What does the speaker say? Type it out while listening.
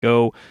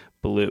Go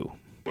Blue.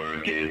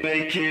 Work it,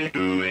 make it,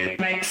 do it,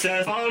 makes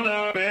us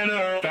harder,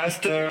 better,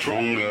 faster,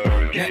 stronger.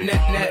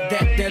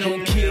 That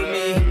don't kill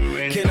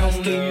me, can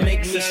only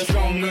make us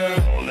stronger.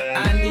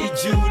 I need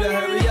you to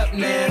hurry up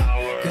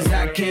now, cause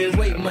I can't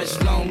wait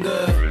much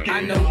longer.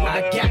 I know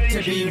I got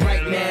to be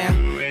right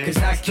now, cause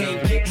I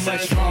can't get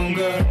much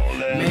stronger.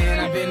 Man,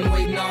 I've been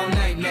waiting all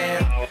night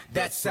now,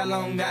 that's how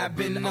long I've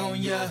been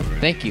on ya.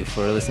 Thank you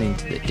for listening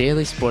to the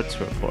Daily Sports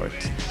Report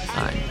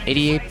on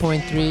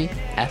 88.3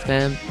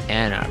 FM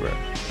Ann Arbor,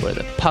 where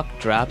the puck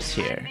drops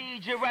here.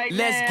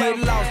 Let's get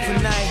lost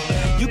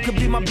tonight. You could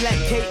be my Black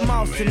Kate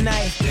Moss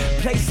tonight.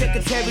 Play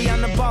secretary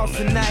on the boss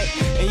tonight.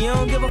 And you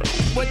don't give a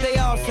what they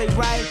all say,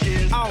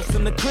 right?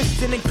 Awesome, the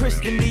Christian and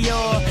Christian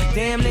Dior.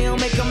 Damn, they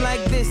don't make them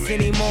like this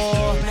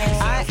anymore.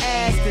 I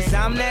ask, cause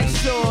I'm not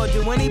sure.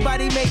 Do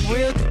anybody make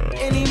real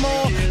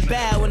anymore?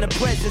 Bow in the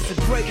presence of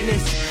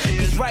greatness.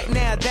 Cause right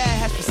now that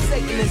has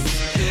forsaken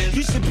us.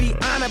 You should be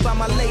honored by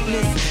my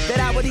lateness, that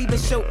I would even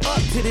show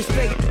up to this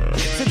fake.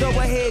 So go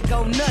ahead,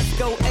 go nuts,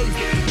 go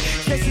ape.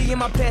 Especially in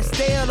my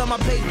pastel on my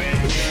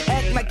paper.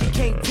 Act like you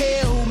can't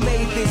tell who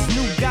made this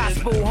new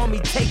gospel,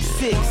 homie. Take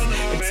 6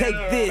 and take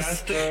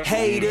this,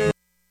 haters.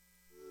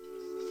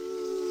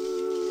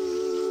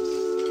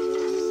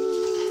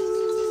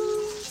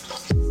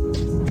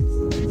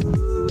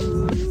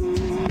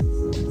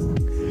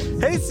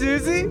 Hey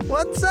Susie,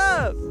 what's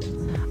up?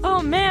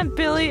 Oh man,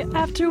 Billy,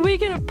 after a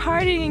weekend of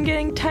partying and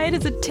getting tight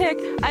as a tick,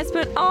 I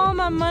spent all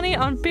my money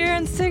on beer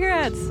and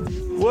cigarettes.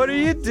 What are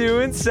you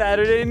doing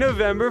Saturday,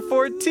 November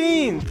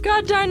 14th?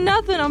 God darn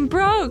nothing, I'm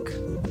broke.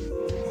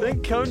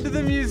 Then come to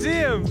the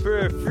museum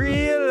for a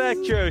free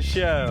electro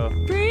show.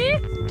 Free?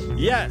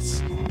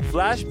 Yes,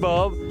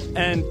 Flashbulb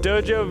and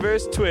Dojo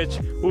vs. Twitch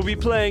will be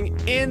playing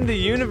in the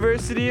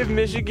University of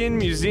Michigan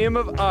Museum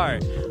of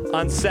Art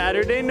on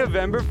Saturday,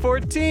 November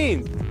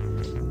 14th.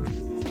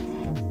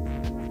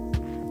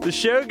 The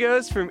show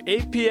goes from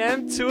 8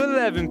 p.m. to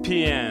 11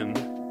 p.m.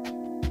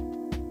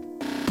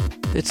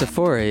 It's a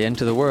foray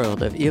into the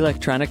world of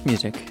electronic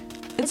music.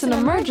 It's an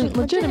emergent,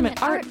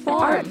 legitimate art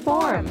form.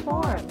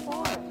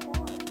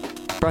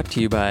 Brought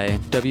to you by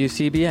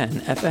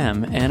WCBN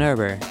FM Ann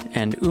Arbor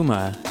and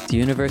UMA, the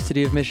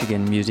University of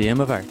Michigan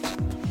Museum of Art.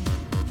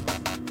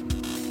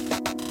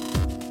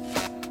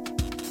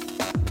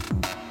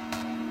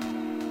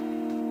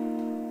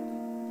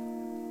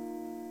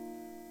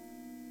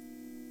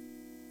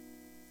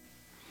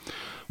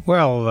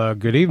 Well,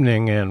 good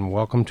evening and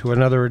welcome to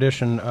another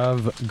edition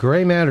of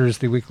Gray Matters,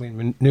 the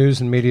weekly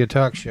news and media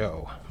talk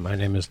show. My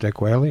name is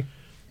Dick Whaley.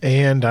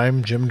 And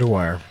I'm Jim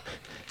Dwyer.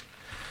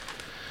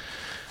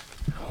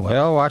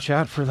 Well, watch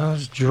out for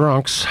those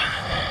drunks.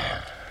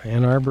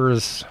 Ann Arbor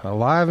is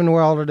alive and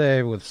well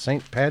today with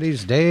St.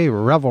 Paddy's Day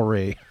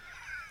revelry.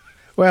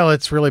 Well,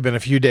 it's really been a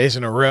few days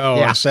in a row.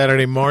 Yeah. On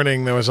Saturday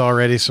morning, there was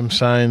already some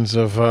signs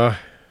of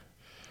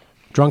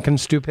Drunken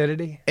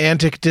stupidity?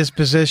 antic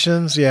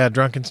dispositions. Yeah,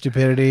 drunken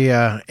stupidity.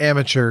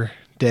 Amateur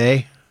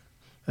day,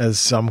 as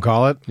some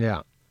call it.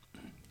 Yeah.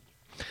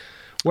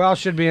 Well, it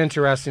should be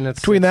interesting. It's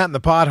Between that and the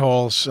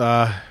potholes,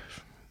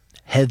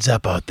 heads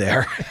up out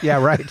there.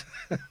 Yeah, right.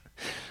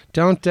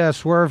 Don't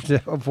swerve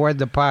to avoid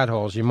the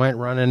potholes. You might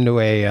run into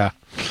a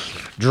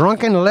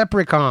drunken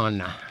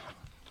leprechaun.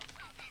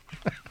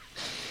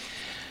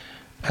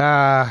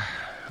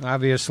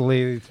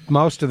 Obviously,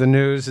 most of the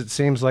news, it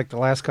seems like the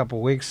last couple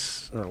of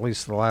weeks, or at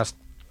least the last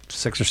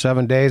 6 or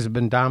 7 days, have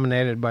been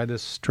dominated by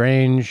this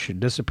strange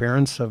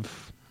disappearance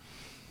of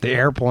the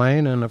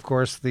airplane and, of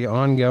course, the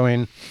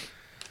ongoing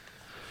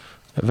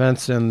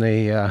events in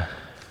the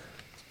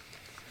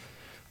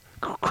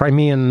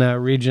Crimean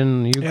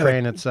region,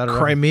 Ukraine, etc.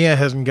 Crimea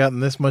hasn't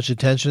gotten this much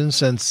attention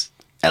since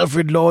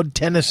Alfred Lord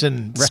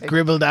Tennyson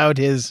scribbled out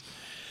his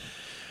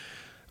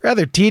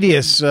rather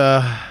tedious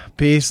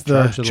piece,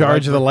 The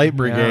Charge of the Light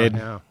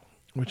Brigade,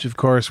 which, of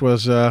course,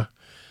 was an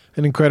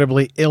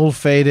incredibly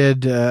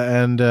ill-fated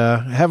and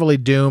heavily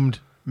doomed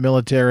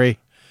military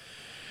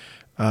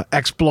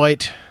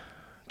exploit.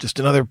 Just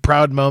another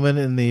proud moment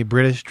in the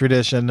British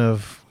tradition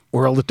of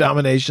world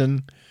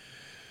domination.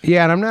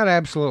 Yeah, and I'm not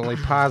absolutely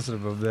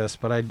positive of this,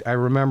 but I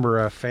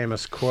remember a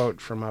famous quote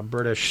from a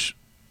British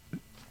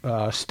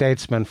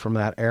statesman from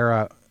that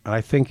era,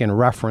 I think in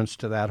reference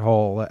to that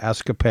whole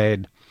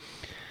escapade.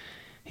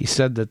 He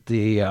said that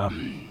the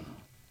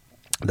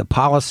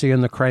policy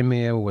in the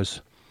Crimea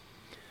was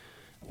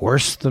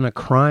worse than a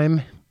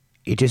crime.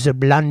 It is a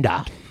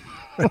blunder.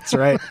 That's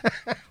right.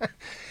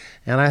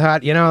 And I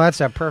thought, that's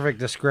a perfect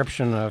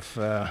description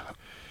of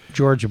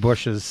George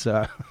Bush's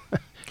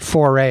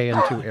foray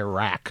into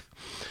Iraq.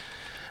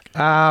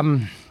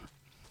 Wanted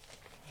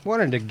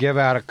to give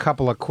out a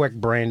couple of quick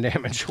brain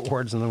damage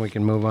awards, and then we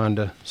can move on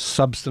to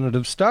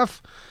substantive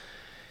stuff.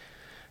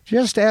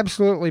 Just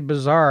absolutely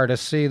bizarre to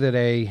see that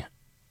a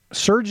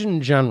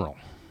Surgeon General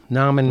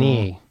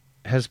nominee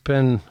has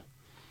been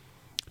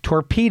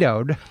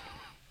torpedoed,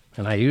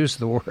 and I use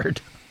the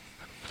word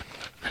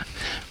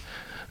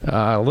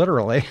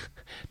literally,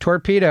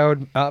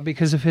 torpedoed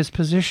because of his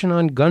position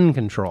on gun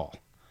control.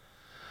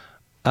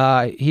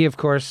 He, of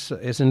course,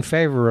 is in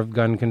favor of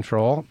gun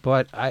control,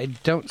 but I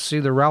don't see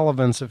the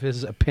relevance of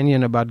his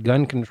opinion about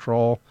gun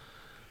control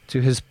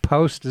to his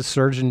post as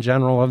Surgeon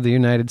General of the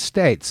United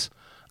States.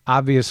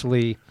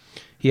 Obviously,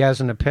 he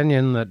has an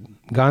opinion that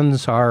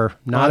guns are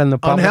not in the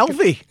public,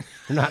 unhealthy,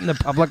 not in the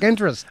public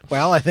interest.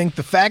 Well, I think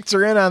the facts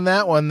are in on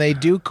that one. They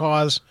do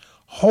cause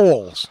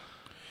holes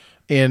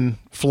in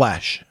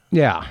flesh.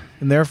 Yeah.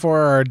 And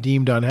therefore are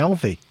deemed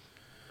unhealthy.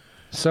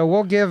 So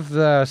we'll give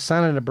the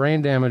Senate a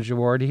brain damage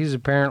award. He's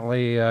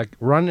apparently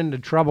run into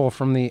trouble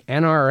from the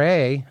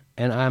NRA,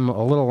 and I'm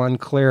a little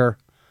unclear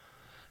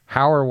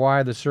how or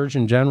why the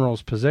Surgeon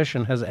General's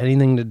position has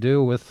anything to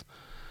do with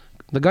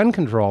the gun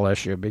control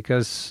issue,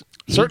 because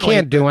he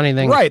can't do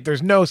anything. Right.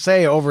 There's no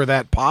say over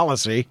that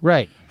policy.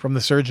 Right. From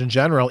the Surgeon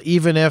General,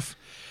 even if,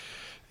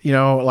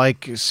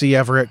 like C.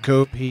 Everett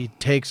Koop, he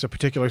takes a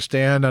particular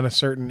stand on a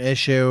certain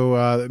issue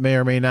that may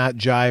or may not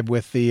jibe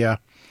with the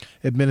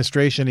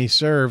administration he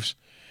serves.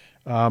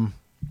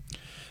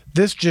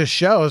 This just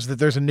shows that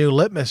there's a new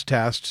litmus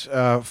test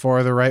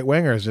for the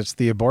right-wingers. It's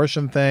the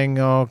abortion thing.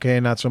 Okay,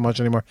 not so much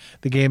anymore.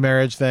 The gay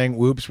marriage thing.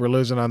 Whoops, we're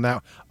losing on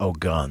that. Oh,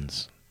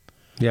 guns.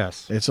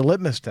 Yes. It's a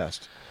litmus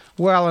test.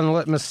 Well, and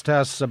litmus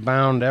tests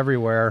abound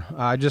everywhere.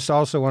 I just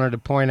also wanted to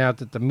point out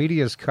that the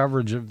media's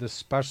coverage of this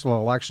special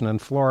election in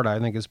Florida, I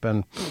think, has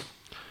been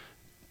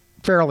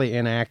fairly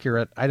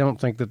inaccurate. I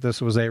don't think that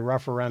this was a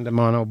referendum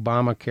on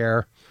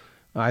Obamacare.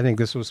 I think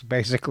this was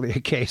basically a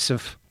case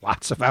of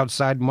lots of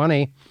outside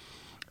money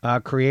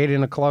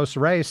creating a close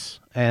race,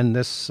 and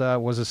this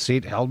was a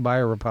seat held by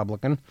a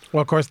Republican.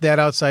 Well, of course, that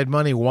outside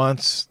money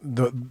wants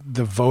the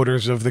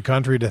voters of the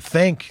country to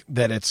think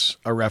that it's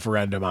a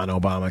referendum on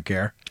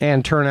Obamacare.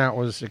 And turnout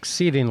was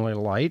exceedingly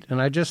light.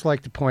 And I'd just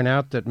like to point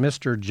out that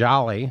Mr.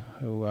 Jolly,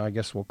 who I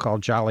guess we'll call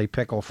Jolly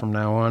Pickle from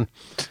now on,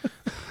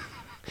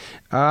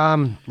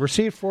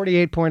 received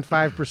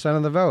 48.5%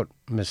 of the vote.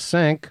 Miss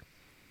Sink,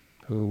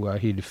 who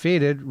he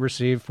defeated,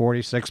 received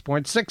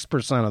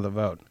 46.6% of the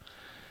vote.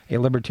 A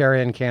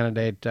Libertarian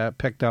candidate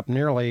picked up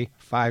nearly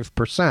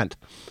 5%.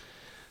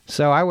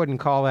 So I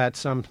wouldn't call that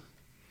some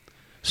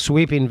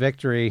sweeping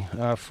victory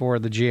for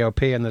the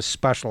GOP in this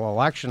special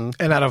election.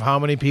 And out of how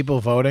many people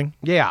voting?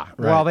 Yeah.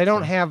 Right. Well, they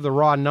don't have the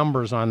raw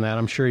numbers on that.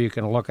 I'm sure you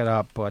can look it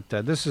up, but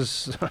this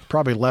is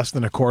probably less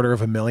than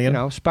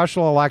 250,000.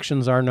 Special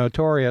elections are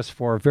notorious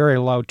for very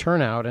low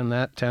turnout, and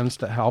that tends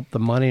to help the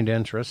moneyed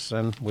interests,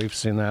 and we've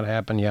seen that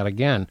happen yet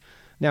again.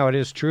 Now, it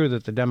is true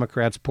that the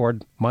Democrats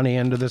poured money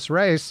into this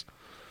race,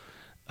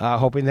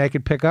 hoping they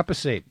could pick up a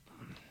seat.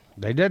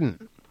 They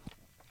didn't.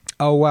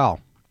 Oh, well.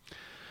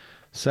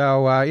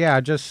 So,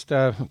 just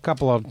a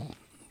couple of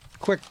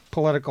quick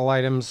political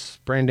items,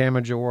 brain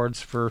damage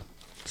awards for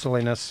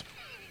silliness.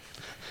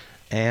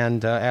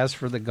 And as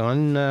for the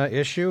gun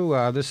issue,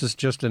 this is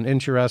just an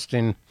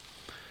interesting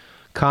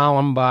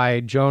column by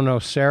Joe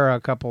Nocera, a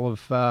couple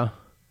of,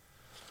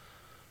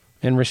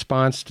 in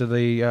response to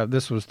the,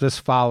 this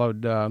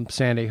followed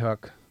Sandy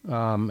Hook.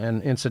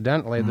 And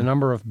incidentally, the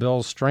number of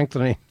bills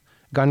strengthening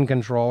gun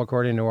control,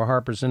 according to a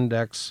Harper's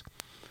Index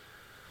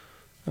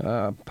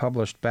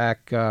published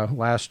back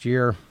last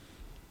year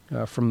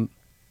from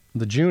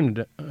the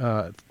June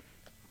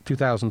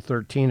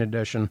 2013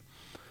 edition,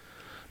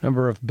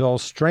 number of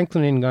bills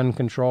strengthening gun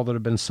control that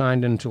have been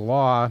signed into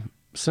law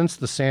since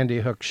the Sandy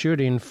Hook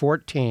shooting,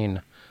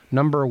 14.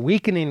 Number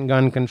weakening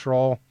gun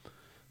control,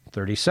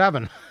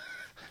 37.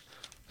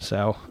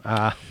 So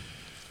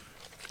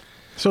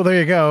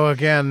there you go.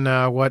 Again,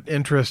 what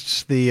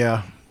interests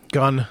the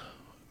gun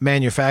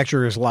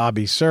manufacturers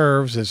lobby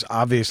serves is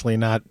obviously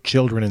not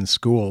children in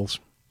schools.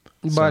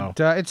 But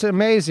it's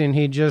amazing.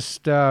 He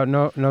just,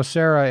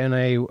 Nocera, in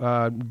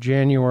a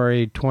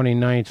January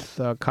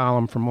 29th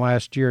column from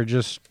last year,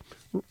 just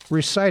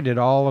recited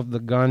all of the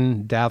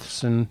gun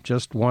deaths in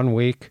just 1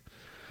 week.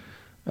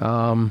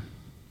 Got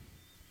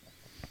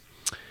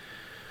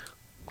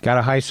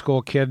a high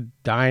school kid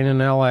dying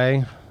in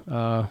L.A.,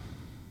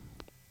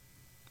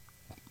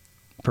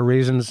 for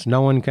reasons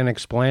no one can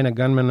explain. A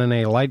gunman in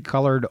a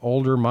light-colored,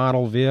 older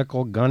model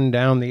vehicle gunned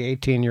down the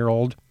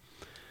 18-year-old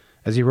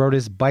as he rode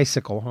his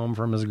bicycle home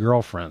from his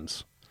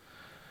girlfriend's.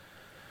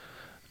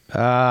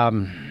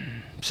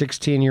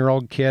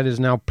 16-year-old kid is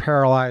now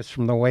paralyzed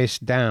from the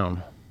waist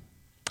down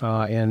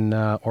in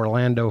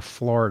Orlando,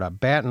 Florida.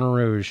 Baton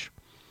Rouge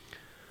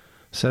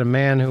said a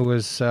man who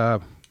was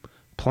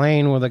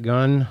playing with a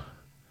gun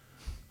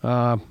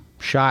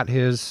shot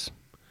his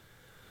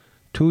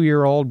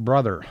 2-year-old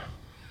brother.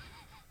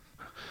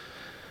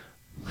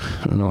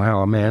 I don't know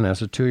how a man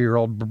has a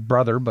 2-year-old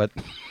brother, but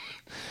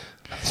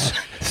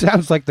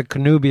sounds like the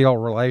connubial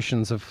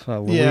relations of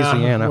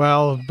Louisiana. Yeah,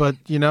 well, but,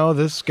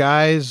 this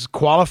guy's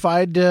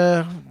qualified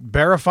to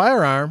bear a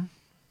firearm.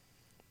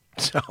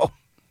 So.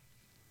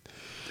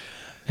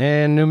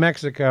 In New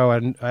Mexico,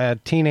 a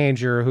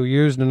teenager who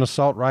used an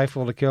assault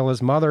rifle to kill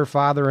his mother,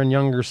 father, and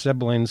younger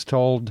siblings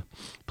told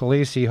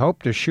police he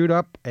hoped to shoot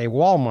up a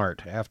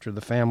Walmart after the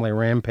family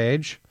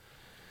rampage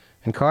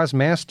and cause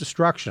mass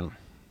destruction.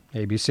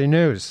 ABC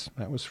News.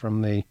 That was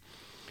from the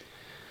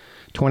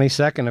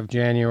 22nd of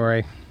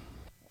January.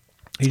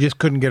 He just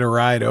couldn't get a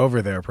ride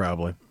over there,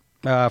 probably.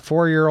 A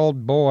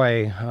 4-year-old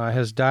boy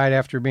has died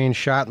after being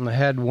shot in the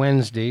head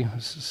Wednesday.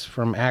 This is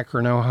from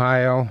Akron,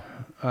 Ohio.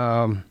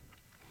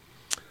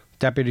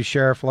 Deputy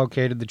sheriff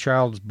located the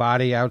child's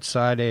body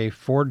outside a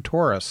Ford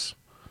Taurus.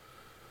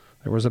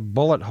 There was a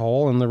bullet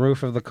hole in the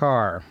roof of the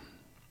car.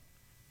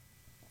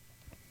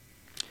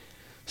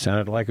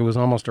 Sounded like it was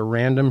almost a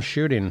random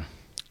shooting.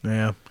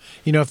 Yeah.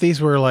 You know, if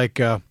these were like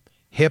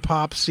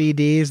hip-hop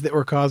CDs that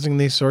were causing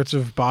these sorts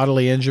of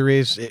bodily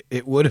injuries,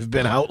 it would have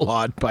been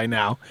outlawed by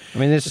now. I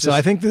mean,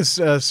 I think this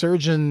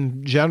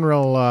Surgeon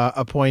General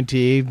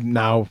appointee,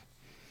 now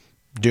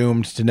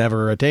doomed to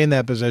never attain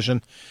that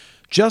position,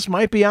 just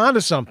might be onto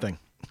something.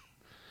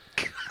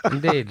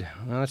 Indeed.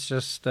 Well, it's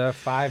just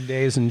 5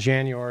 days in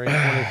January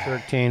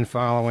 2013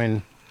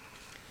 following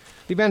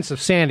the events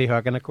of Sandy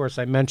Hook. And, of course,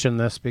 I mentioned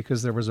this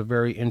because there was a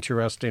very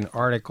interesting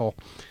article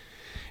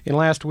in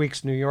last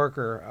week's New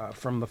Yorker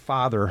from the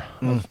father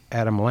of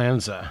Adam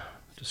Lanza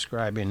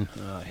describing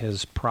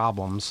his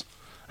problems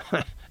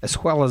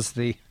as well as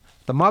the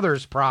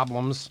mother's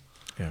problems.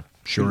 Yeah,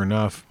 sure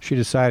enough. She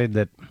decided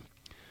that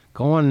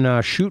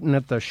going shooting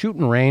at the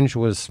shooting range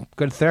was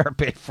good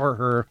therapy for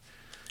her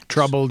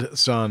troubled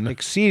son.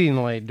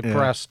 Exceedingly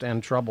depressed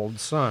and troubled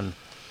son.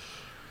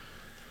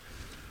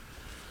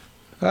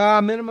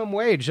 Minimum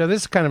wage.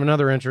 This is kind of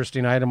another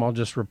interesting item. I'll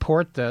just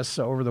report this.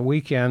 Over the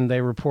weekend,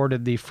 they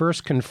reported the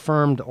first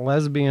confirmed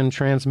lesbian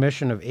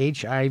transmission of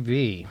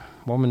HIV.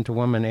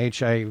 Woman-to-woman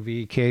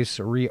HIV case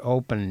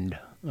reopened.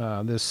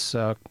 This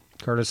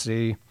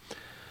courtesy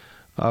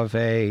of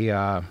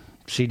a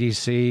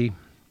CDC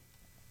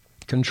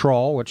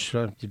control, which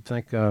you'd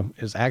think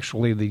is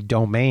actually the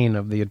domain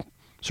of the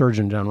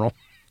Surgeon General.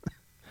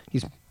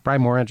 He's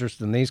probably more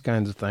interested in these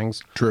kinds of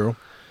things. True.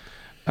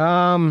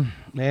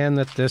 And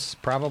that this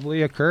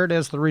probably occurred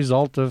as the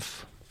result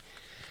of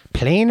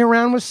playing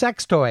around with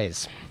sex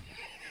toys.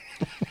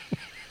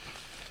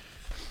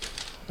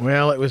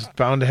 Well, it was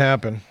bound to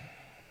happen.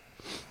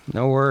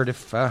 No word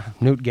if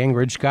Newt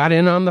Gingrich got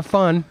in on the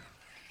fun.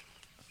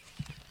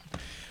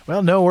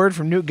 Well, no word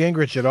from Newt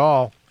Gingrich at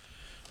all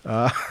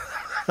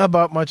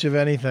about much of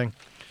anything.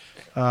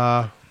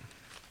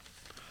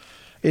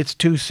 It's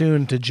too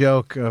soon to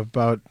joke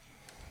about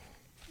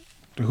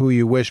who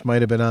you wish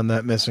might have been on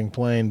that missing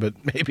plane, but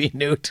maybe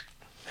Newt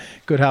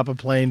could hop a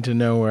plane to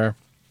nowhere.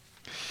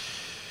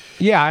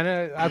 Yeah,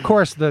 and of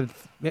course, the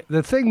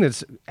thing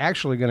that's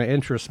actually going to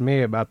interest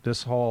me about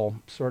this whole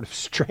sort of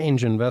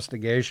strange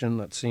investigation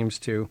that seems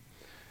to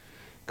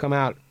come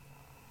out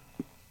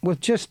with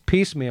just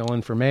piecemeal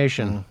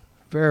information,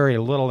 very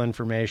little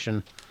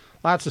information,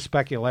 lots of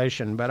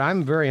speculation, but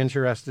I'm very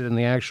interested in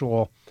the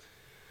actual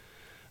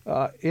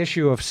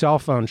issue of cell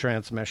phone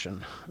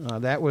transmission.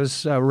 That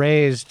was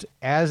raised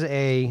as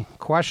a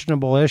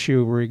questionable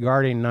issue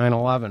regarding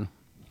 9/11.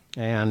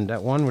 And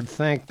one would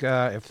think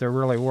if there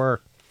really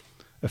were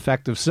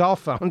effective cell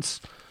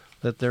phones,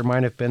 that there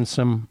might have been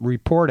some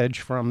reportage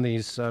from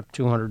these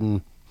 200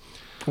 and...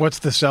 What's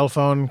the cell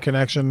phone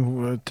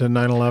connection to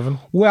 9/11?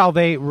 Well,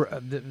 the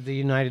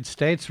United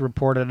States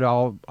reported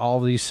all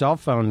these cell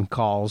phone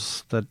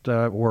calls that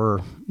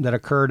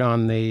occurred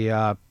on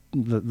the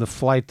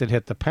flight that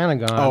hit the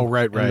Pentagon. Oh,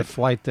 right. And the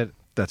flight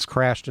that's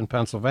crashed in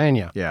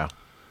Pennsylvania. Yeah.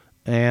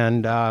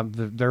 And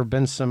there have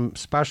been some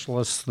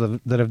specialists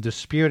that have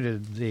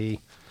disputed the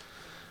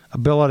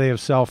ability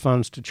of cell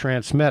phones to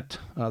transmit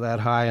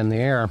that high in the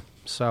air.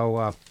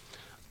 So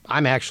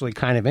I'm actually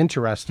kind of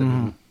interested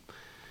in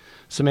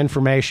some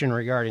information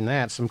regarding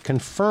that, some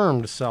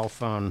confirmed cell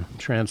phone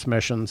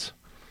transmissions.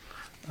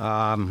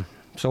 So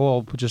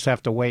we'll just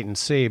have to wait and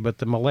see. But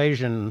the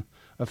Malaysian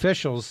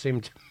officials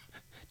seem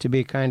to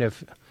be kind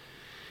of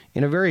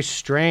in a very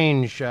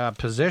strange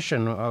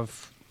position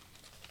of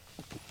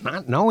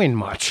not knowing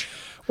much.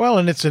 Well,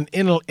 and it's an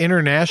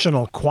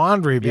international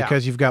quandary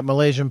because you've got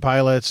Malaysian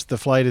pilots. The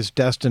flight is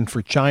destined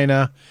for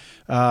China,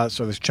 so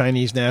there's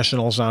Chinese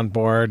nationals on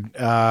board.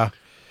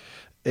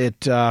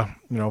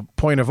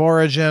 Point of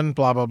origin,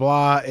 blah, blah,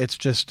 blah. It's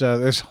just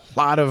there's a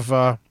lot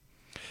of...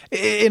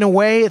 in a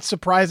way, it's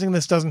surprising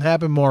this doesn't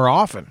happen more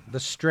often. The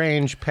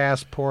strange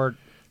passport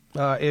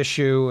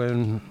issue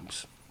and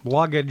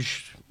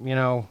luggage,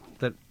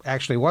 that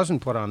actually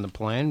wasn't put on the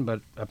plane,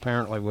 but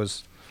apparently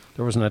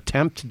there was an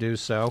attempt to do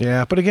so.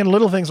 Yeah, but again,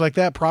 little things like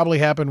that probably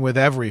happen with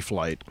every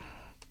flight.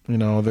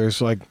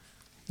 There's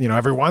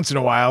every once in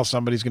a while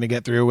somebody's going to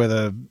get through with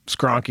a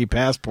skronky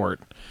passport.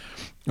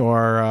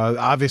 Or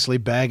obviously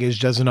baggage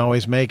doesn't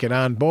always make it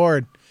on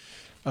board.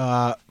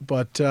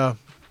 But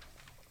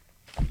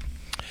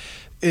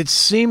it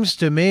seems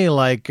to me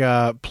like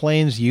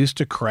planes used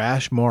to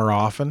crash more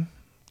often,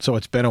 so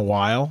it's been a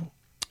while.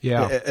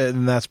 Yeah.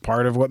 And that's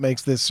part of what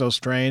makes this so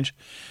strange.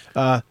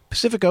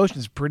 Pacific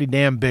Ocean's a pretty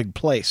damn big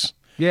place.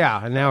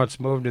 Yeah, and now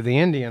it's moved to the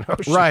Indian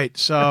Ocean. Right.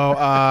 So,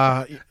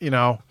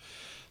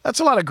 that's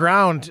a lot of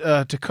ground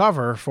to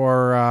cover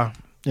for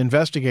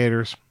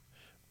investigators.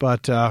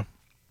 But, the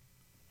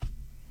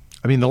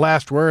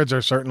last words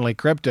are certainly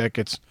cryptic.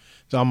 It's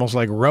almost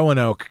like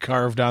Roanoke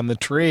carved on the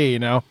tree,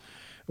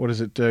 what is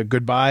it?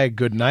 Goodbye,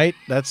 good night.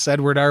 That's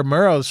Edward R.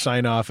 Murrow's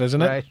sign off,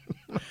 isn't it? Right.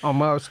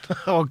 Almost.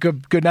 Oh,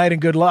 good night and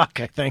good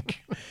luck, I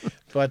think.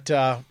 But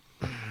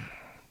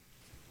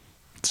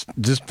it's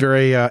just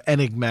very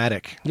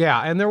enigmatic.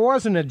 Yeah, and there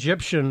was an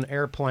Egyptian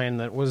airplane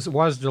that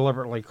was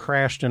deliberately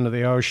crashed into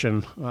the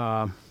ocean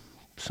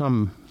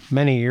some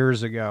many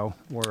years ago.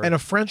 And a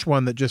French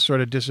one that just sort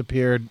of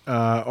disappeared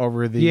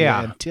over the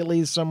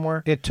Antilles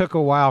somewhere. It took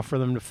a while for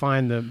them to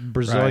find the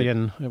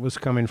Brazilian. Right. It was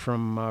coming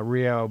from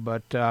Rio,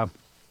 but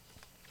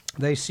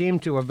they seem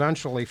to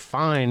eventually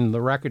find the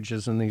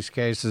wreckages in these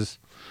cases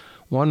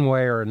one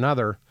way or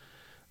another.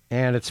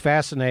 And it's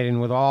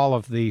fascinating with all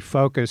of the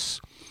focus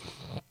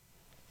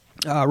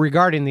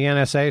regarding the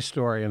NSA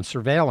story and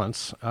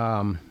surveillance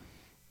that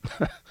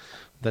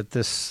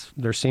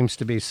there seems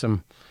to be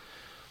some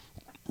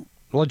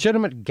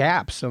legitimate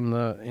gaps in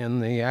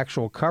the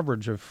actual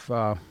coverage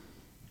of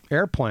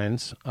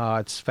airplanes.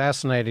 It's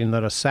fascinating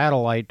that a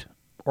satellite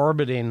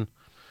orbiting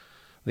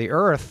the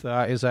Earth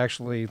is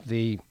actually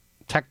the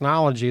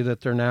technology that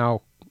they're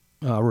now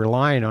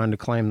relying on to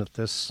claim that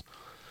this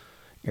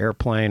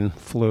airplane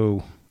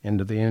flew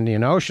into the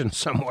Indian Ocean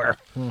somewhere.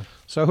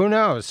 So who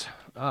knows?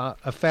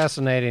 A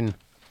fascinating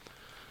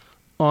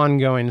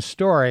ongoing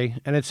story,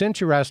 and it's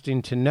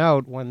interesting to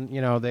note when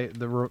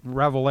the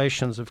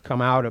revelations have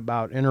come out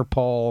about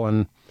Interpol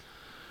and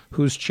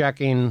who's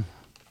checking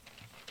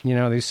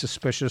these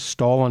suspicious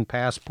stolen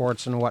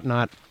passports and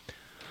whatnot.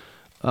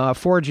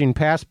 Forging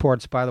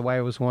passports, by the way,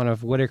 was one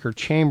of Whittaker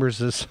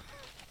Chambers'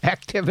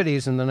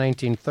 activities in the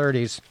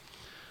 1930s.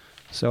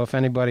 So if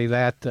anybody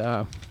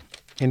that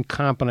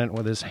incompetent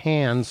with his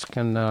hands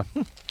can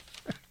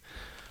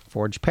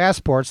forge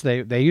passports,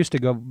 they used to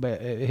go.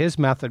 His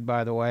method,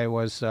 by the way,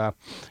 was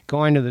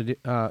going to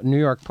the New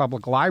York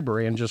Public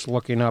Library and just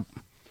looking up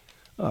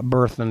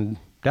birth and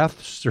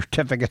death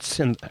certificates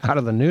out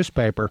of the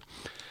newspaper.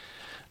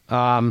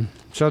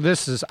 So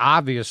this is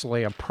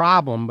obviously a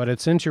problem, but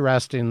it's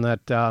interesting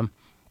that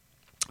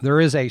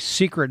there is a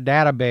secret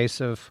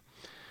database of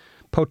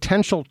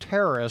potential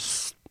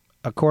terrorists,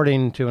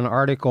 according to an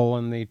article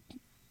in the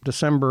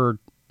December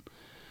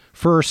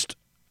 1st,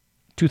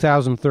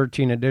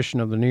 2013 edition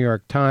of the New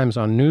York Times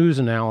on news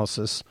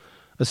analysis,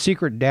 a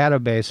secret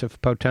database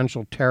of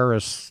potential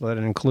terrorists that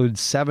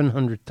includes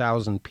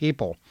 700,000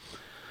 people.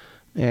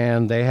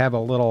 And they have a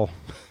little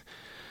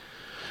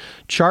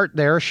chart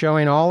there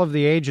showing all of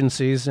the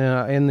agencies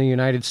in the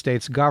United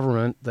States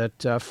government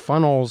that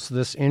funnels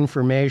this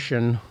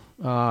information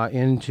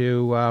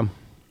into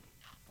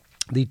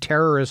the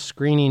terrorist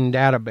screening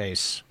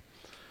database.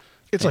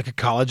 It's like a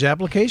college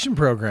application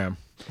program.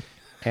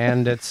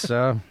 And it's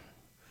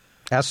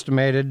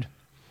estimated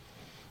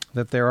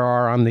that there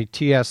are on the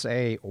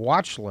TSA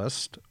watch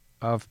list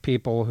of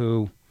people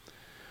who,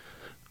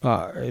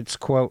 it's,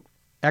 quote,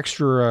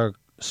 extra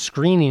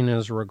screening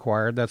is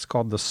required. That's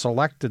called the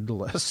selected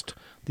list.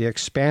 The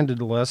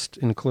expanded list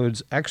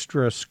includes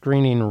extra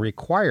screening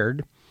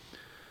required.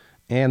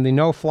 And the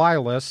no-fly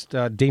list,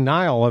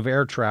 denial of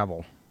air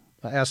travel,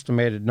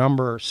 estimated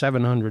number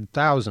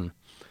 700,000.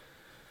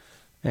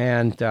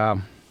 And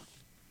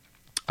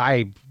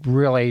I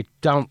really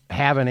don't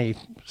have any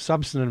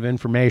substantive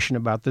information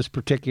about this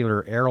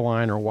particular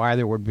airline or why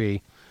there would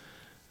be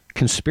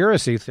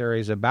conspiracy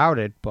theories about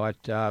it, but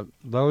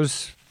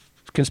those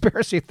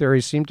conspiracy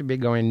theories seem to be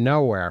going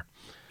nowhere.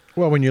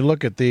 Well, when you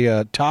look at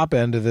the top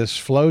end of this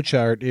flow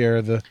chart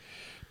here, the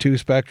two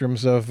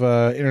spectrums of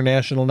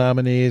international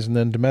nominees and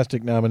then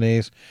domestic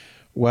nominees,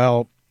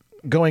 well,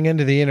 going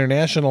into the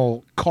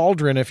international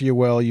cauldron, if you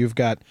will, you've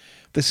got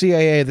the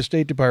CIA, the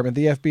State Department,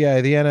 the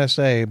FBI, the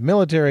NSA,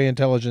 military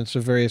intelligence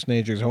of various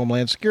natures,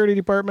 Homeland Security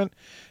Department,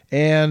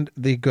 and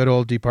the good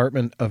old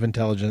Department of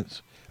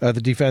Intelligence, the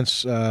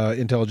Defense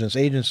Intelligence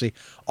Agency,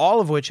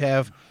 all of which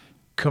have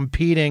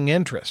competing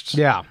interests.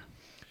 Yeah.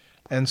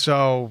 And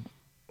so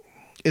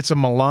it's a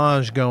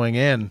melange going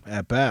in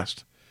at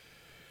best.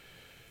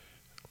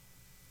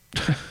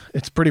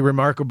 It's pretty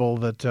remarkable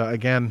that,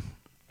 again,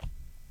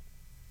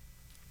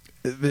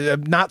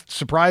 not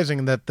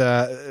surprising that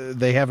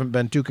they haven't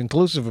been too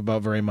conclusive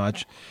about very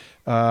much,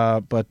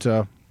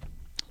 but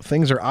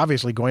things are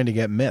obviously going to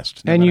get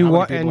missed. And you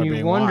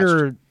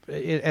wonder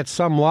at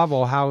some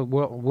level how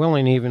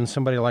willing even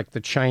somebody like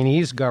the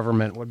Chinese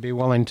government would be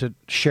willing to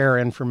share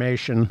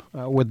information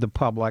with the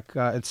public.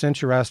 It's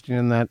interesting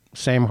in that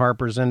same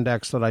Harper's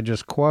Index that I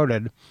just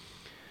quoted.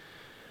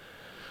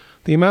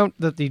 The amount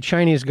that the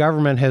Chinese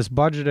government has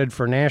budgeted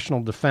for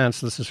national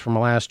defense, this is from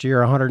last year,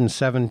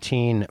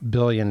 $117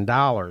 billion.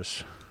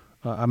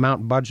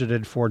 Amount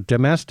budgeted for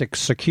domestic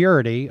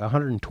security,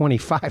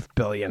 $125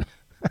 billion.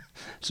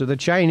 So the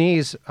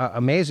Chinese,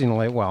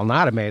 amazingly, well,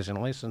 not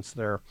amazingly, since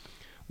they're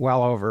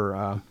well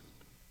over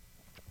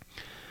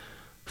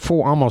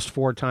almost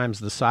four times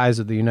the size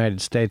of the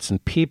United States in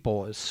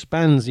people,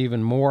 spends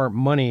even more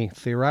money,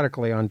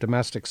 theoretically, on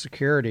domestic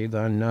security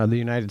than the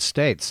United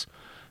States.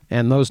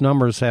 And those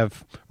numbers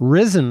have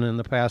risen in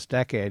the past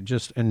decade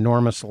just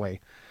enormously,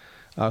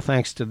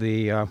 thanks to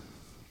the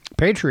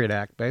Patriot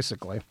Act,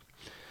 basically.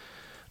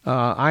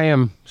 I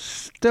am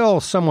still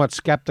somewhat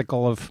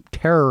skeptical of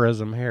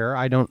terrorism here.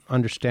 I don't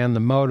understand the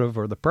motive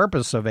or the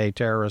purpose of a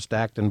terrorist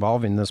act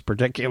involving this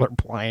particular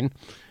plane.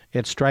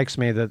 It strikes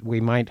me that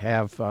we might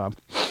have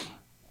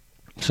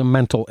some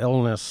mental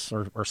illness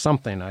or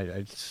something.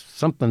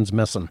 Something's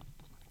missing.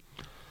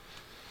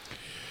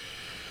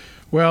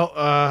 Well,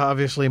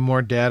 obviously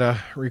more data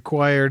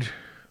required,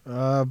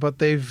 but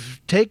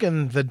they've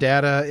taken the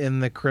data in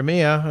the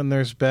Crimea, and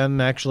there's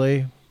been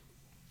actually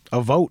a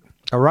vote.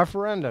 A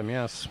referendum,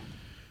 yes.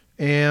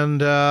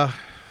 And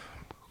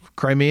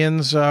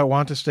Crimeans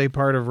want to stay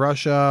part of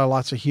Russia.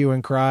 Lots of hue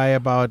and cry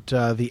about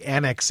the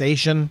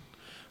annexation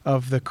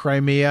of the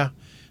Crimea.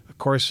 Of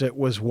course, it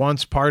was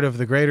once part of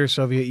the greater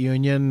Soviet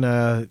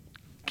Union,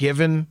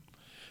 given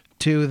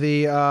to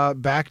the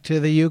back to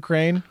the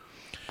Ukraine.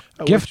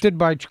 Gifted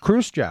by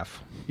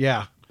Khrushchev.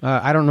 Yeah.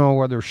 I don't know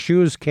whether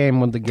shoes came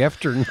with the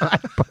gift or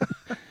not,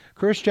 but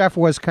Khrushchev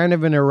was kind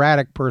of an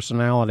erratic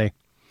personality.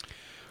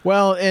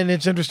 Well, and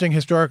it's interesting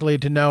historically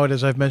to note,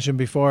 as I've mentioned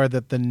before,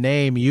 that the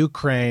name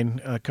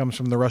Ukraine comes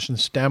from the Russian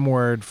stem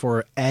word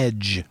for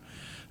edge.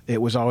 It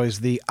was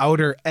always the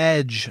outer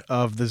edge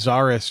of the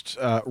Tsarist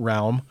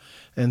realm.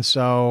 And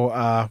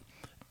so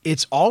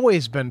it's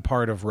always been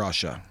part of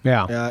Russia.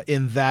 Yeah.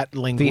 In that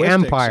linguistic the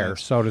empire,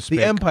 sense. so to speak.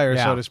 The empire,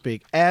 yeah. so to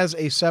speak, as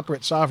a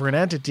separate sovereign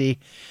entity.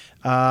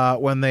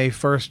 When they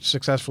first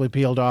successfully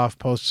peeled off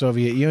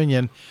post-Soviet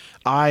Union,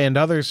 I and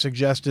others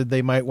suggested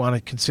they might want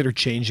to consider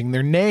changing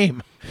their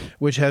name,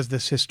 which has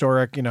this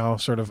historic,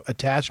 sort of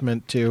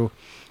attachment to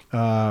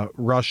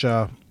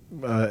Russia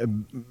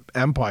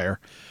empire.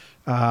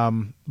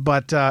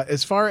 But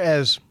as far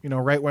as,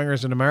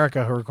 right-wingers in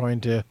America who are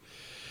going to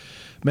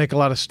make a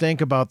lot of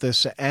stink about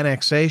this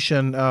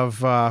annexation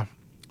of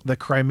the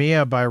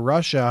Crimea by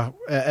Russia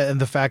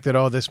and the fact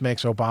that, this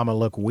makes Obama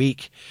look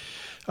weak.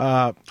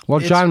 John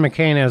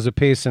McCain has a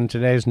piece in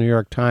today's New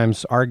York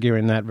Times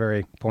arguing that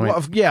very point.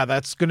 Well, yeah,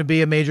 that's going to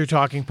be a major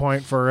talking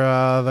point for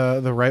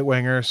the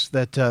right-wingers,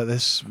 that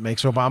this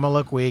makes Obama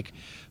look weak.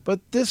 But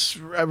this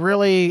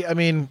really,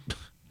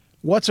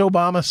 what's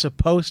Obama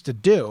supposed to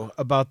do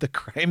about the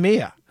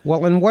Crimea?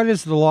 Well, and what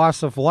is the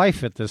loss of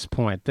life at this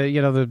point?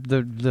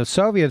 The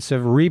Soviets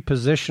have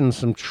repositioned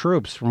some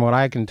troops, from what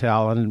I can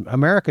tell, and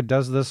America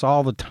does this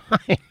all the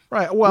time.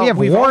 Right. Well, we have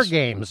war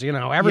games,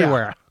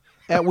 everywhere.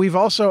 Yeah. We've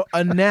also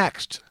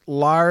annexed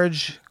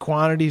large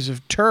quantities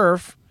of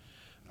turf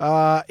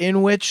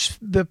in which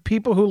the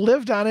people who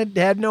lived on it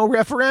had no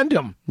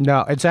referendum.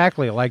 No,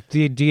 exactly. Like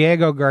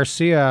Diego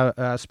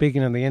Garcia,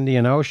 speaking of the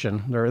Indian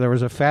Ocean, there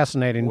was a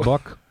fascinating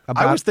book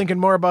about... I was thinking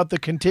more about the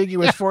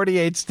contiguous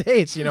 48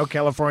 states,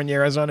 California,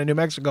 Arizona, New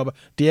Mexico. But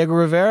Diego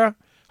Rivera,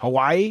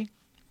 Hawaii?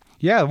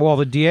 Yeah, well,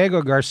 the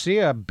Diego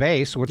Garcia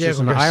base, which is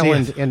an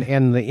island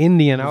in the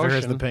Indian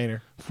Ocean, the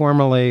painter.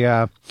 Formerly...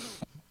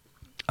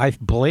 I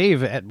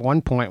believe at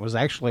one point was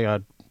actually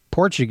a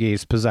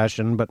Portuguese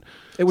possession, but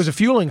it was a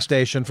fueling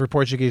station for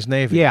Portuguese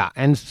Navy. Yeah,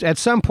 and at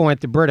some point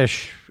the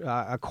British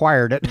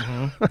acquired it.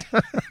 Mm-hmm.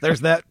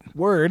 There's that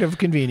word of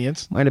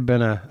convenience. Might have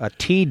been a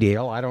tea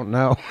deal. I don't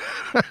know,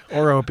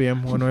 or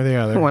opium, one or the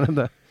other.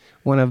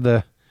 One of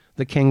the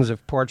kings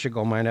of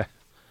Portugal might have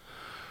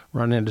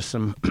run into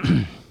some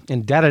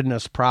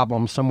indebtedness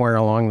problems somewhere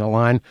along the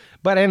line.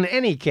 But in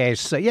any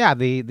case,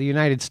 the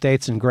United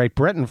States and Great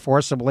Britain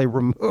forcibly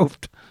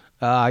removed.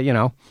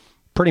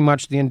 Pretty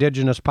much the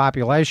indigenous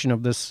population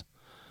of this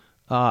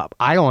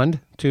island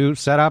to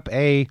set up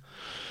a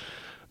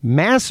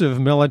massive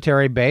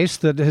military base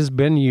that has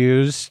been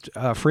used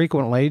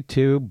frequently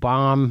to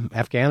bomb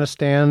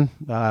Afghanistan,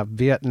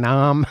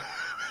 Vietnam,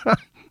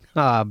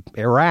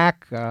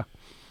 Iraq. The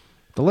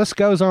list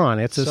goes on.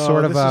 It's a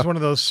sort of... This is one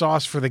of those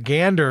sauce for the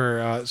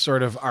gander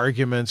sort of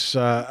arguments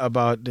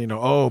about,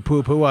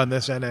 poo-poo on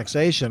this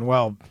annexation.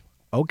 Well...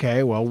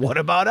 Okay, well, what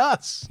about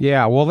us?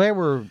 Yeah, well, they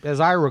were, as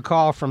I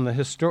recall from the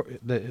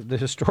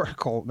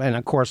historical, and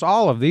of course,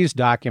 all of these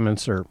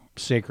documents are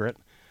secret.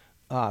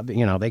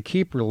 They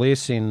keep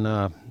releasing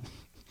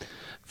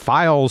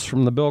files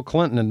from the Bill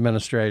Clinton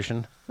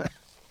administration. I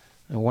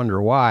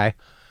wonder why.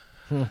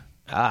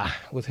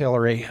 With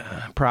Hillary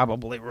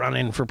probably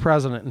running for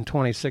president in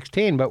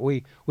 2016, but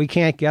we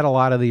can't get a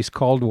lot of these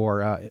Cold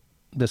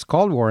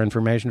War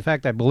information. In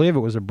fact, I believe it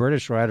was a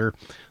British writer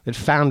that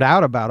found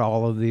out about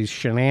all of these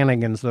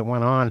shenanigans that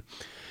went on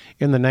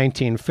in the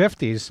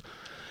 1950s.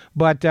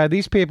 But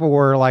these people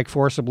were like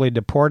forcibly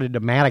deported to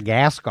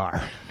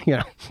Madagascar,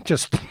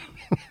 just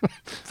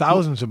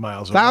thousands of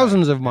miles.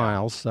 Thousands of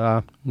miles.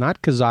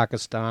 Not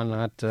Kazakhstan,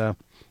 not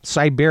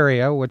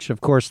Siberia, which,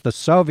 of course, the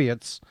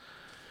Soviets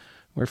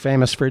were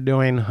famous for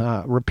doing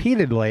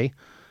repeatedly.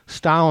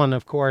 Stalin,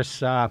 of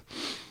course...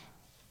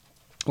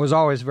 was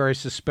always very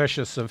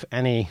suspicious of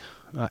any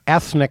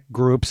ethnic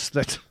groups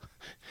that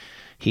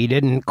he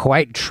didn't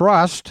quite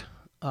trust.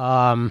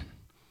 And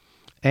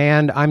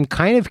I'm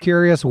kind of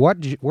curious where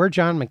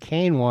John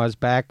McCain was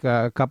back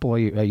a couple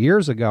of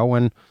years ago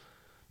when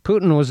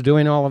Putin was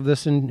doing all of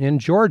this in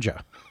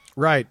Georgia.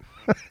 Right.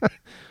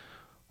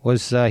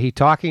 Was he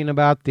talking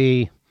about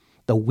the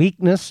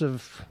weakness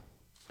of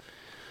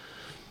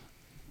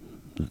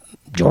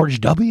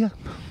George W.?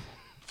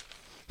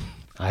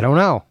 I don't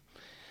know.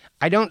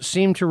 I don't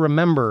seem to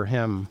remember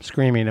him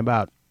screaming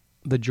about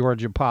the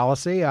Georgia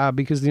policy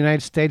because the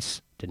United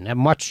States didn't have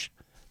much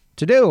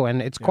to do.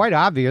 And it's quite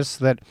obvious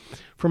that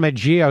from a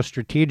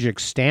geostrategic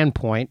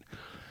standpoint,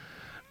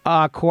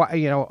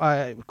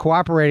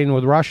 cooperating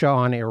with Russia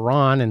on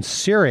Iran and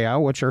Syria,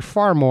 which are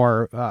far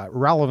more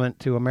relevant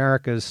to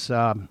America's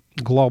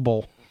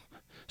global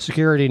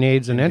security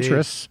needs and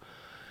interests,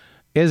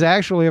 is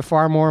actually a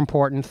far more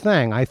important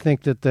thing. I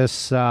think that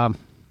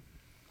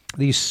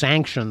these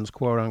sanctions,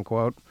 quote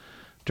unquote,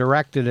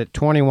 directed at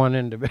 21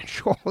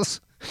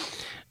 individuals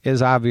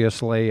is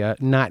obviously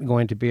not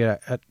going to be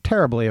a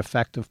terribly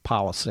effective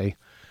policy,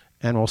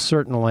 and will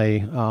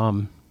certainly,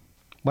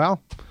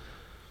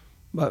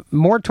 but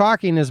more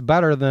talking is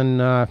better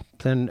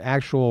than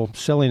actual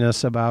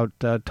silliness about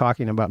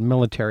talking about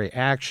military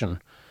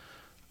action.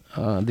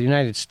 The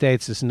United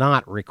States is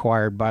not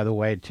required, by the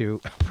way, to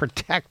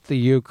protect the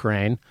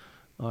Ukraine.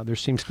 There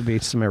seems to be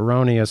some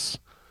erroneous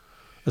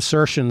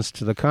assertions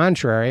to the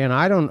contrary, and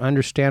I don't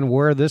understand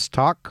where this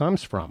talk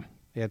comes from.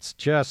 It's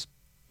just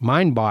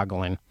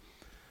mind-boggling.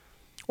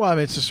 Well, I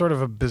mean, it's a sort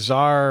of a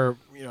bizarre,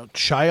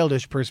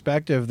 childish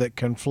perspective that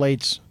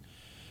conflates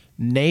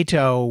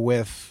NATO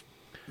with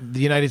the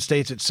United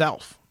States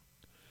itself.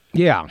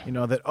 Yeah.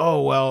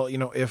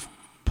 If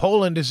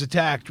Poland is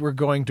attacked, we're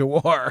going to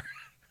war.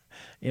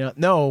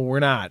 No, we're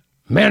not.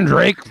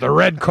 Mandrake, the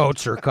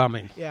redcoats are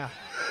coming. Yeah.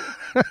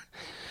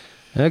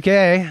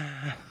 Okay.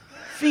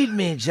 Feed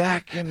me,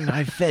 Jack, and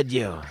I fed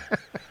you.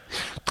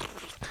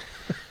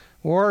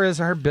 War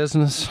is our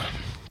business.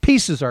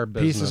 Peace is our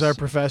business. Peace is our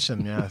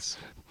profession, yes.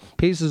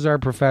 Peace is our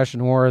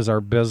profession. War is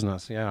our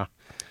business, yeah.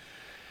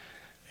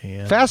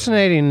 And,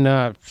 fascinating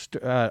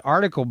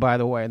article, by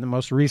the way, in the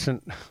most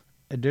recent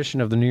edition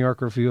of the New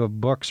York Review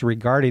of Books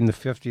regarding the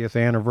 50th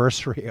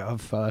anniversary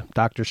of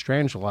Dr.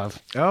 Strangelove.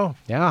 Oh.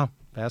 Yeah,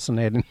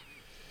 fascinating.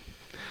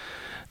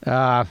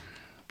 I'll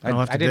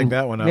have to dig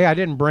that one up. Yeah, I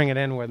didn't bring it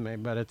in with me,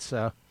 but it's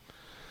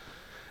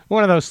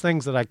one of those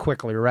things that I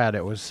quickly read.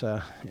 It was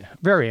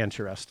very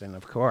interesting,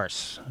 of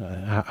course,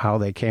 how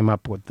they came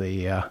up with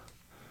the...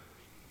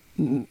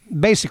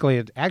 Basically,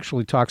 it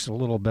actually talks a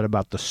little bit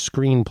about the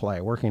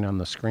screenplay, working on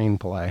the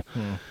screenplay.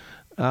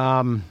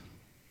 Kind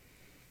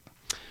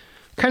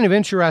of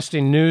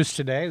interesting news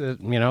today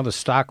that, the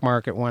stock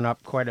market went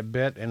up quite a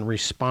bit in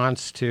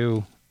response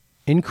to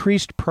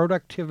increased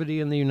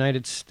productivity in the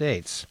United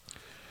States.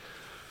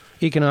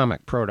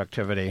 Economic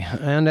productivity.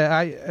 And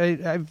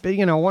I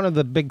one of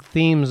the big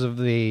themes of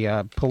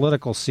the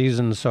political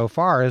season so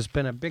far has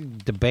been a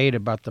big debate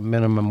about the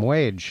minimum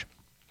wage.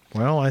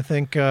 Well, I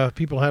think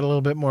people had a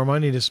little bit more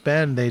money to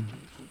spend. They'd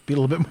be a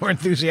little bit more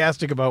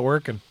enthusiastic about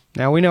working.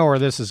 Now, we know where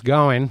this is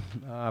going.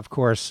 Of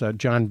course,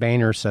 John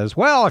Boehner says,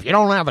 well, if you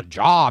don't have a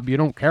job, you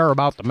don't care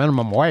about the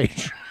minimum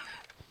wage.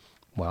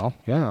 Well,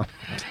 yeah.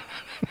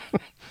 The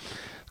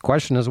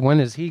question is, when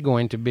is he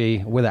going to be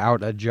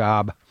without a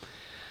job?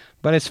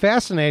 But it's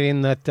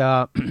fascinating that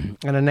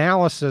an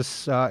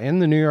analysis in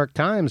the New York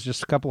Times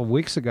just a couple of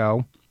weeks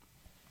ago,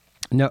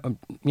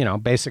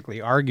 basically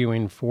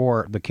arguing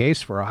for the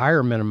case for a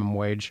higher minimum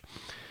wage,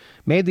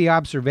 made the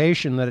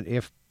observation that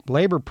if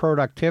labor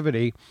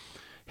productivity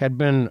had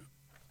been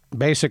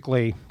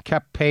basically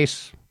kept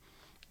pace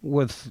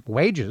with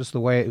wages, the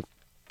way,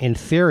 in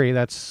theory,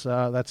 that's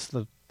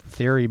the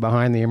theory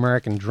behind the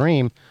American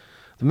dream,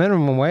 the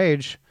minimum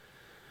wage,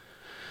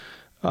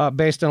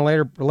 based on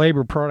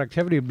labor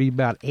productivity, would be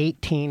about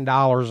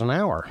 $18 an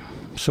hour.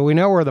 So we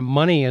know where the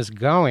money is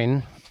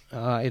going.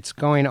 It's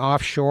going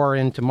offshore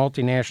into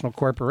multinational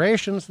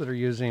corporations that are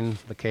using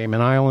the Cayman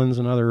Islands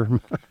and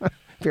other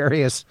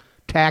various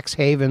tax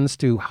havens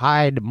to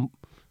hide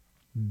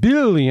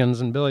billions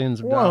and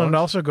billions of dollars. Well, and it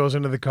also goes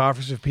into the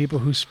coffers of people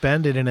who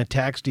spend it in a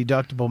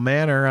tax-deductible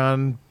manner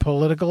on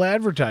political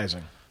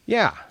advertising.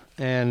 Yeah,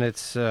 and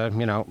it's,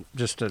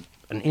 just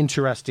an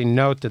interesting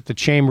note that the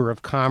Chamber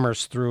of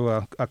Commerce threw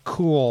a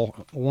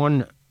cool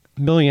 $1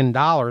 million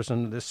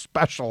into this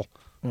special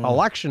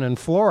election in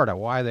Florida.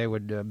 Why they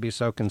would be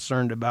so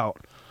concerned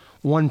about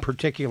one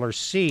particular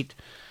seat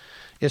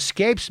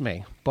escapes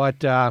me.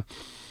 But a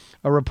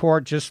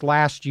report just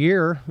last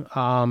year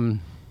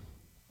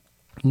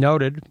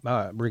noted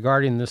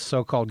regarding this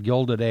so-called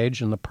Gilded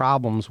Age and the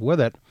problems with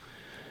it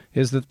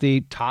is that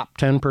the top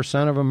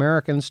 10% of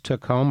Americans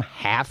took home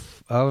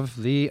half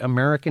of the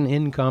American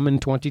income in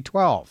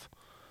 2012.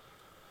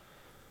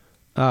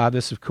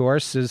 This, of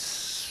course,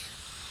 is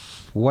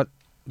what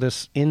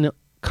this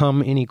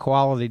income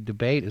inequality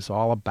debate is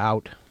all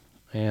about.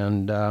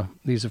 And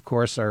these, of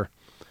course, are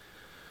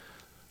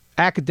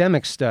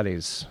academic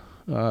studies.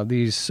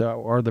 These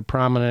are the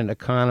prominent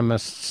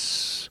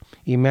economists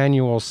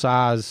Emmanuel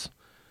Saaz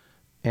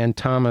and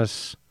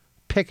Thomas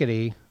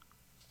Piketty,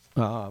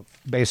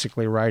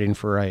 basically writing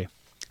for a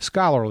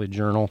scholarly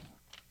journal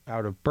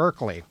out of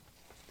Berkeley.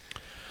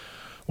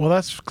 Well,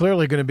 that's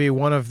clearly going to be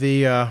one of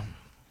the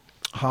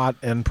hot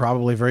and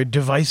probably very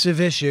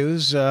divisive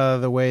issues,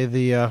 the way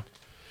the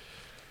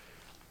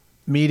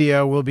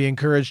media will be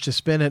encouraged to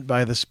spin it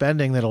by the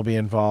spending that'll be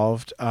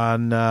involved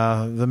on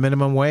the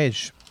minimum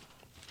wage.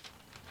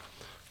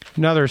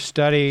 Another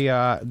study,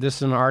 this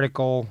is an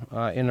article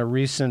in a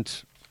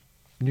recent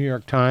New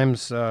York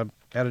Times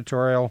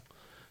editorial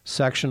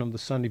section of the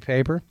Sunday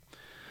paper,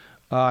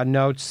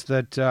 notes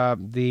that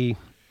the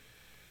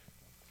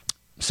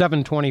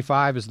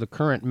 $7.25 is the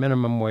current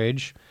minimum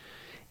wage.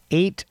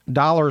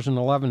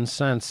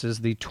 $8.11 is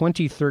the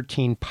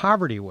 2013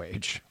 poverty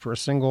wage for a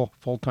single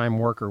full-time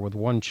worker with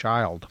one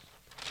child.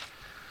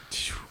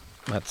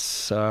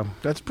 That's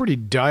pretty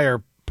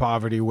dire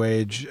poverty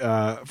wage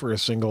for a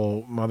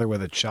single mother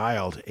with a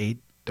child,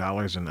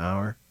 $8 an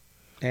hour.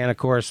 And, of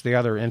course, the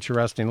other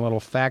interesting little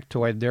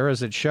factoid there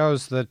is it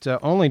shows that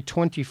only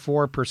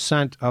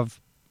 24% of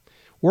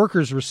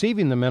workers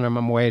receiving the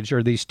minimum wage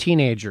are these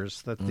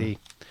teenagers that the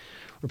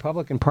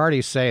Republican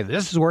Party say,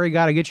 this is where you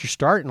got to get your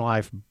start in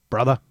life,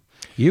 brother.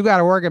 You got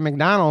to work at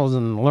McDonald's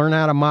and learn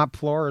how to mop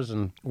floors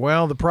and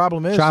the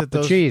problem is chop that the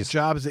those cheese.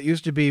 Jobs that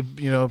used to be,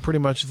 pretty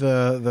much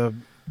the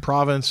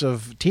province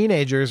of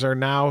teenagers are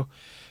now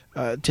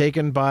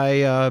taken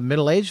by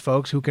middle-aged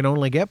folks who can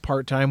only get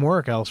part-time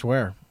work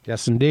elsewhere.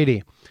 Yes,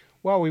 indeedy.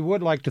 Well, we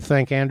would like to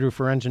thank Andrew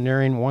for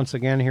engineering once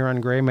again here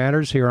on Gray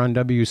Matters, here on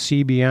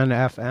WCBN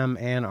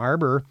FM Ann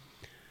Arbor.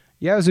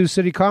 Yazoo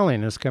City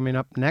Calling is coming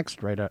up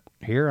next right up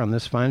here on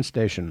this fine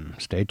station.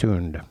 Stay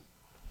tuned.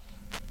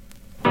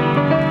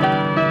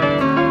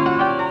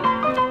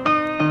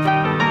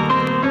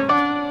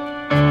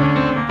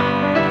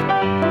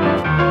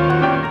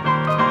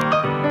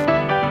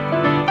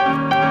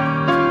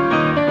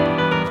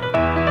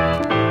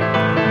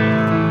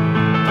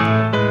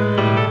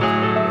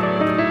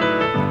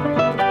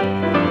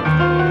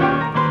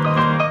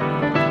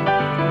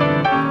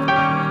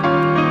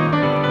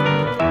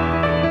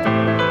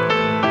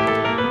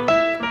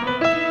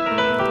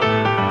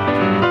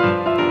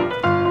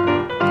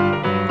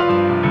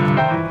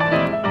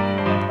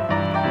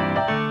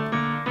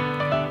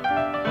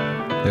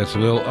 That's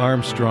Lil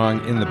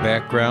Armstrong in the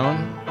background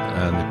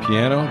on the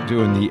piano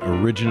doing the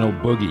original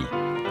boogie.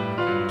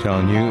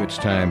 Telling you it's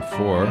time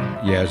for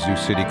Yazoo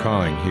City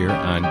Calling here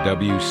on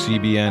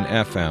WCBN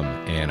FM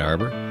Ann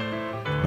Arbor.